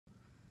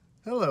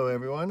Hello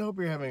everyone, hope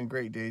you're having a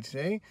great day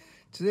today.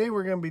 Today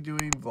we're going to be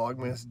doing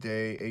Vlogmas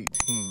Day 18.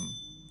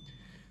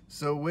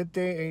 So with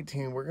Day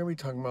 18, we're going to be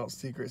talking about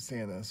Secret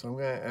Santa. So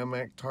I'm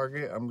at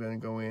Target, I'm going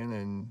to go in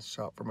and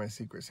shop for my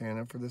Secret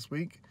Santa for this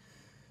week.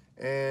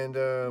 And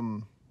the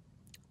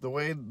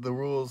way the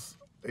rules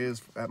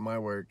is at my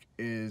work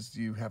is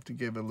you have to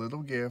give a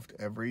little gift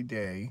every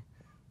day,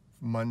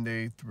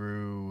 Monday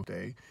through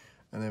day.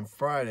 And then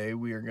Friday,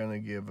 we are going to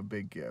give a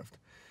big gift.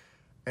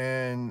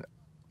 And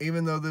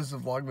even though this is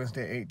Vlogmas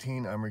Day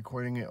 18, I'm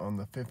recording it on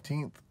the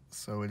 15th,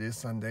 so it is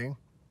Sunday.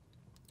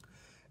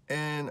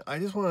 And I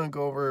just want to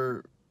go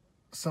over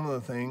some of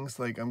the things.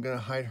 Like, I'm going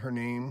to hide her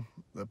name,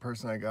 the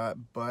person I got,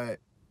 but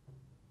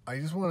I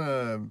just want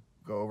to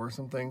go over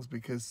some things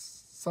because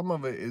some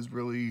of it is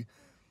really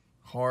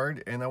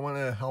hard, and I want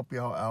to help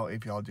y'all out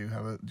if y'all do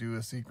do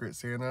a Secret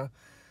Santa.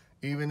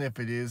 Even if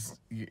it is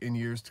in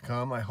years to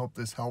come, I hope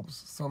this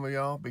helps some of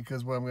y'all,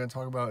 because what I'm going to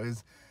talk about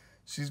is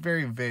she's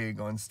very vague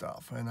on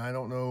stuff, and I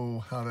don't know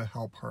how to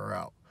help her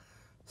out.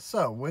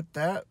 So with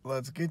that,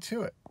 let's get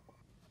to it.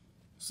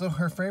 So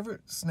her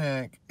favorite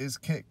snack is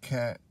Kit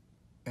Kat,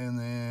 and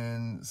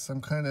then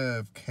some kind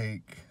of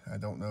cake. I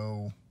don't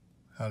know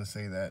how to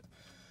say that.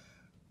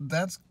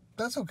 That's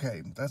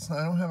okay.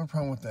 I don't have a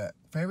problem with that.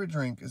 Favorite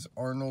drink is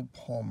Arnold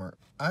Palmer.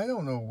 I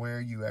don't know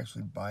where you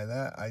actually buy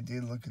that. I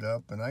did look it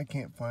up, and I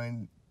can't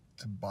find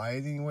to buy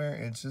it anywhere.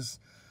 It's just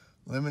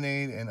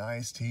lemonade and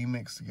iced tea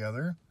mixed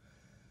together.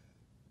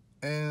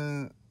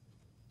 And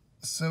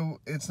so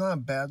it's not a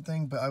bad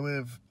thing, but I would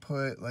have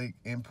put, like,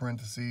 in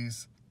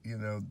parentheses, you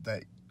know,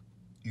 that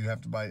you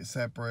have to buy it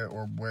separate,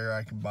 or where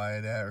I can buy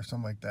it at, or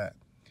something like that.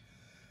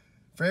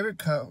 Favorite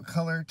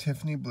color,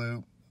 Tiffany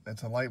blue.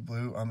 It's a light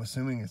blue. I'm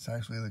assuming it's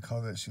actually the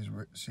color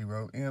that she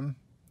wrote in.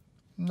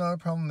 Not a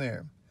problem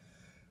there.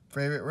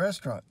 Favorite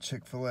restaurant,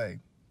 Chick-fil-A.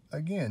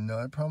 Again,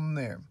 not a problem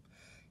there.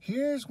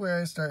 Here's where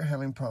I start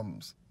having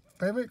problems.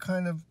 Favorite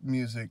kind of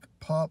music,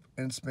 pop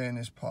and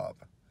Spanish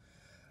pop.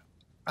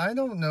 I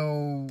don't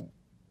know,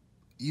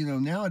 you know,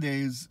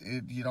 nowadays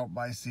you don't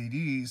buy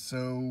CDs,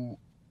 so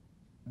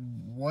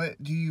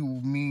what do you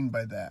mean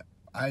by that?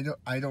 I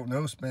don't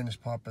know Spanish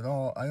pop at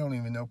all. I don't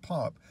even know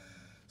pop.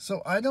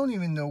 So I don't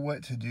even know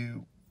what to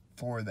do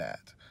for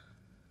that.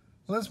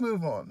 Let's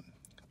move on.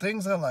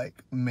 Things I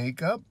like.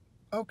 Makeup.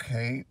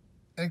 Okay.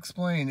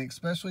 Explain,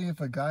 especially if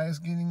a guy is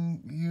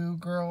getting you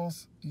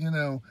girls. You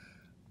know,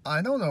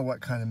 I don't know what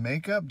kind of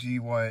makeup. Do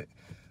you want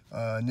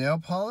nail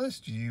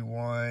polish? Do you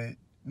want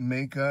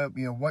makeup?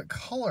 You know, what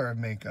color of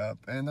makeup?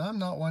 And I'm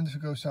not one to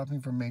go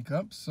shopping for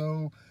makeup,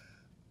 so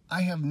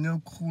I have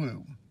no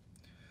clue.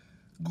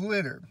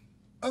 Glitter.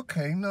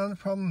 Okay, not a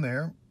problem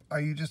there.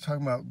 Are you just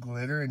talking about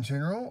glitter in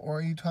general, or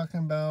are you talking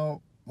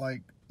about,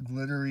 like,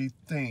 glittery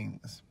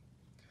things?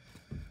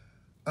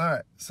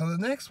 Alright, so the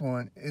next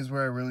one is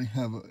where I really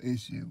have an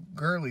issue.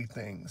 Girly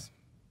things.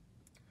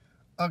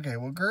 Okay,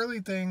 well,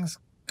 girly things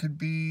could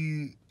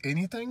be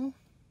anything.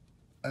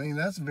 I mean,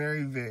 that's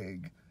very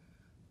vague.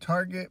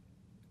 Target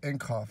and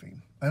coffee.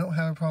 I don't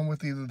have a problem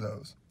with either of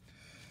those.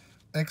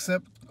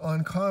 Except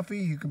on coffee,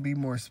 you can be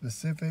more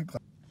specific.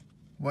 Like,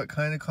 what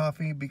kind of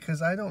coffee?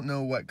 Because I don't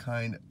know what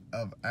kind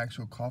of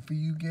actual coffee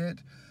you get,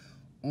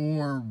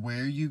 or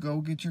where you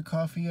go get your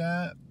coffee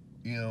at.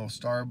 You know,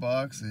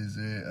 Starbucks, is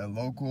it a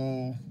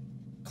local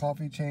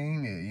coffee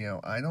chain? You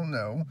know, I don't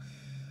know.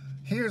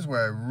 Here's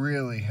where I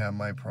really have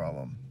my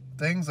problem.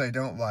 Things I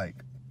don't like.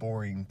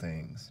 Boring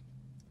things.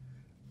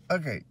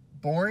 Okay,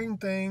 boring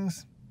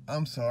things,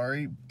 I'm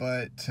sorry,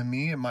 but to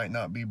me it might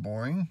not be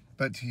boring,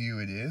 but to you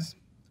it is.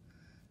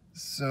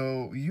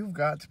 So you've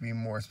got to be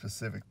more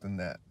specific than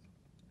that.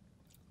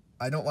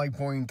 I don't like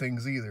boring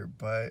things either,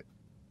 but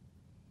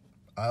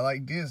I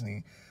like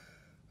Disney.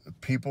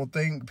 People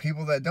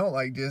that don't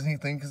like Disney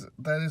think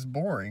that is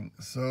boring.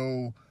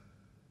 So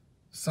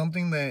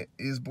something that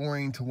is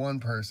boring to one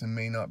person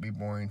may not be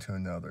boring to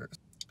another.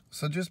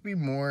 So just be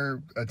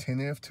more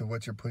attentive to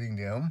what you're putting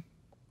down.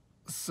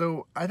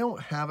 So I don't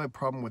have a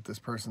problem with this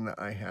person that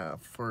I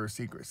have for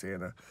Secret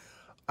Santa.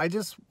 I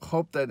just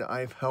hope that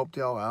I've helped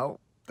y'all out.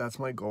 That's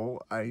my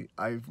goal. I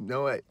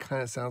know it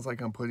kind of sounds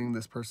like I'm putting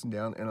this person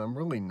down, and I'm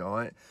really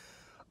not.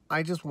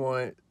 I just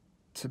want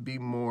to be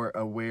more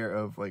aware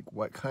of, like,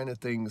 what kind of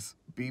things,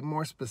 be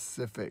more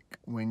specific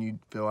when you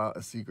fill out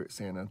a Secret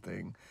Santa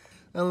thing.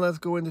 And let's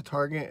go into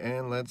Target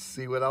and let's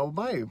see what I'll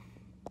buy.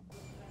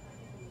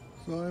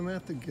 So I'm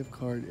at the gift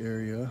card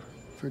area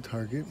for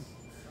Target.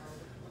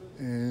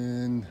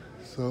 And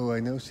so I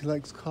know she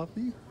likes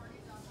coffee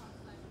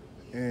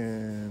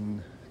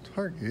and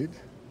Target.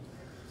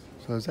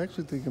 So I was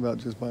actually thinking about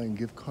just buying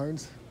gift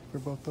cards for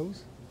both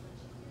those.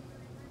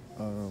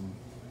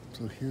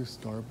 So here's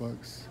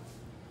Starbucks.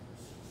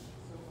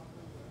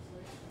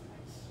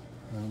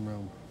 I don't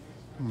know.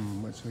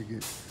 What should I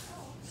get?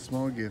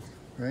 Small gift,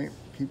 right?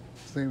 Keep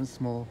saying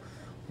small.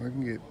 Or I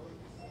can get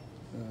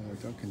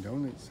Dunkin'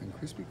 Donuts and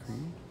Krispy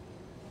Kreme.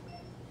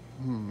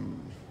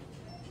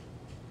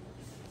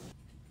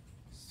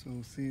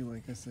 So see,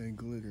 like I said,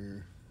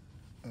 glitter.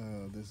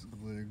 This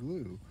glitter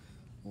glue.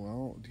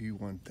 Well, do you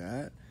want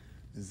that?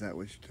 Is that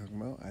what she's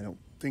talking about? I don't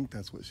think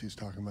that's what she's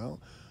talking about.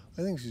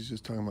 I think she's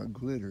just talking about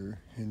glitter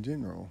in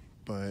general,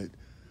 but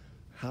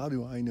how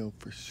do I know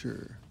for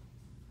sure?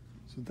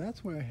 So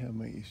that's where I have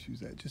my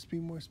issues at. Just be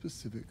more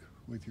specific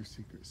with your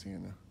Secret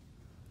Santa.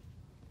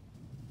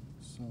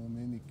 So I'm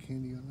in the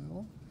candy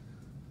aisle,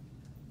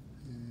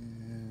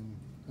 and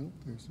oh,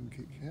 there's some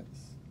Kit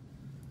Kats.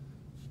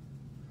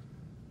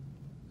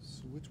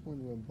 So which one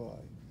do I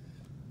buy?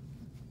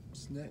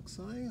 Snack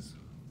size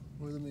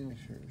or the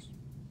miniatures?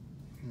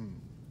 I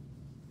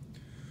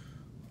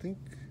think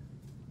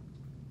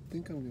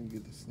I'm gonna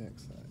get the snack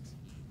size.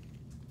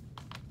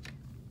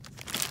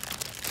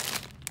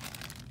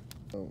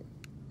 Oh,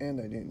 and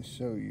I didn't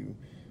show you,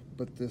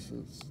 but this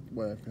is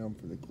what I found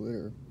for the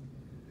glitter.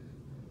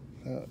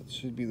 That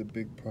should be the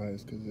big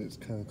prize because it's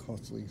kind of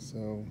costly,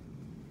 so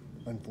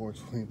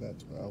unfortunately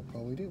that's what I'll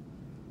probably do.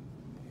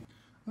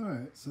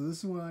 Alright, so this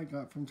is what I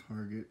got from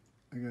Target.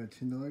 I got a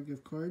 $10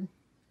 gift card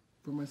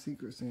for my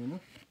Secret Santa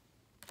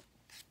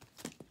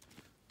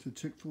to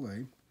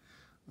Chick-fil-A.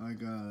 I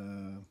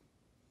got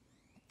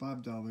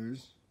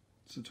 $5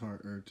 to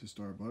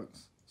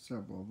Starbucks,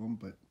 several of them,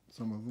 but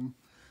some of them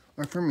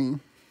are for me.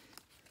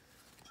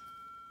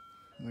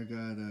 I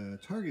got a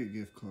Target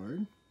gift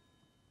card.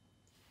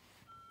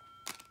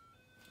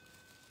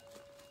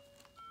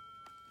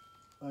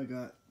 I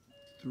got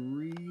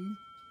 3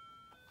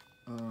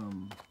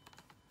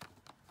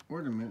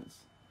 ornaments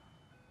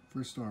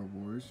for Star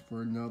Wars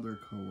for another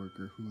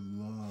coworker who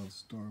loves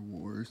Star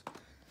Wars.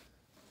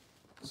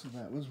 So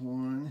that was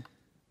one.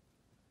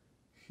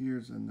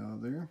 Here's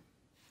another.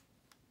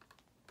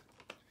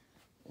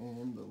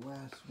 And the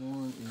last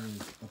one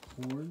is a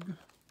Porg.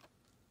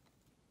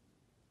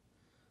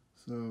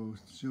 So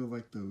she'll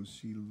like those.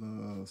 She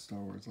loves Star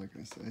Wars, like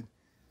I said.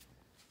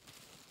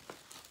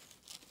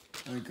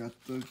 I got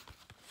the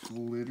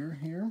glitter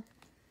here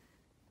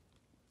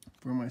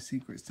for my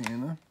Secret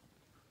Santa.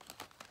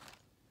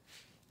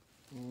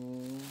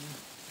 And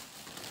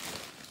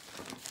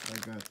I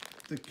got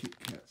the Kit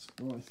Kats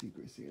for my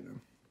Secret Santa.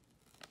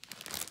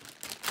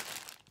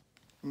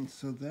 And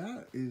so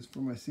that is for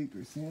my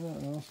Secret Santa.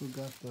 I also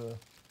got the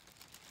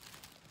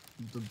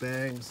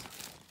bags.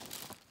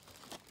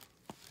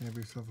 Have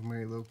yourself a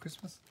Merry Little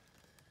Christmas.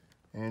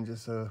 And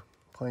just a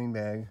plain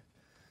bag.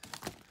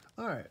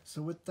 Alright,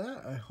 so with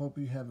that, I hope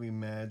you have a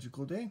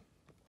magical day.